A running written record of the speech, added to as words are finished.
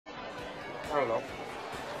Hello.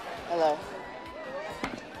 Hello.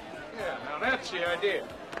 Yeah, now that's the idea.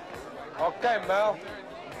 Okay, Mel.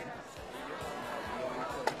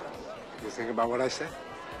 You think about what I said?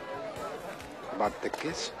 About the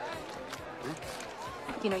kiss?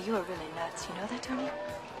 You know, you are really nuts. You know that, Tony?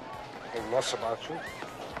 I think nuts about you.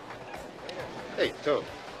 Hey, Toad,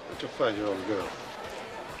 don't you find your own girl?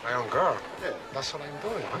 My own girl? Yeah. That's what I'm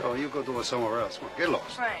doing. Oh, you go do it somewhere else. Come on, get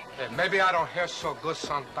lost. Frank. Hey, maybe I don't hear so good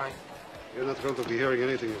sometimes. You're not going to be hearing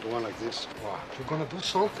anything if you go on like this. What? You gonna do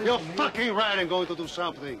something? You're fucking right I'm going to do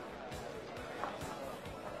something.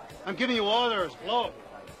 I'm giving you orders. Blow.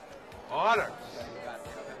 Orders?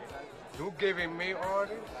 You giving me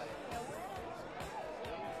orders?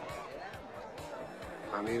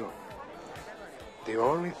 Amigo, the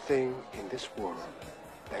only thing in this world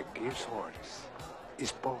that gives orders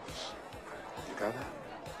is boss. You got that?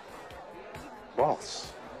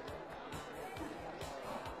 Boss.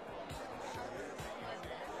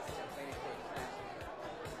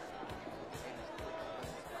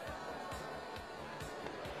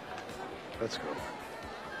 Let's go.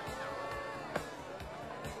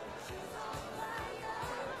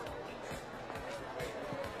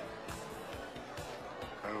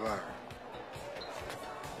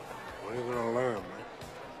 What are you gonna learn, man?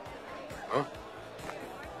 Huh?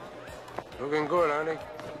 Looking good, honey.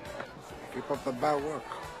 Keep up the bad work.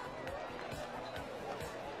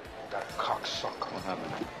 That cocksucker. What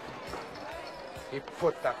happened? He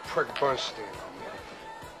put that prick Bernstein on me.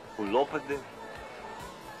 Who, Lopez did?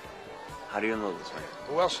 How do you know this, man?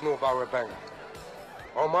 Who else knew about Rebecca?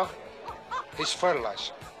 Omar? He's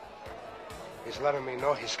fertilizer. He's letting me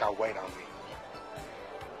know he's got weight on me.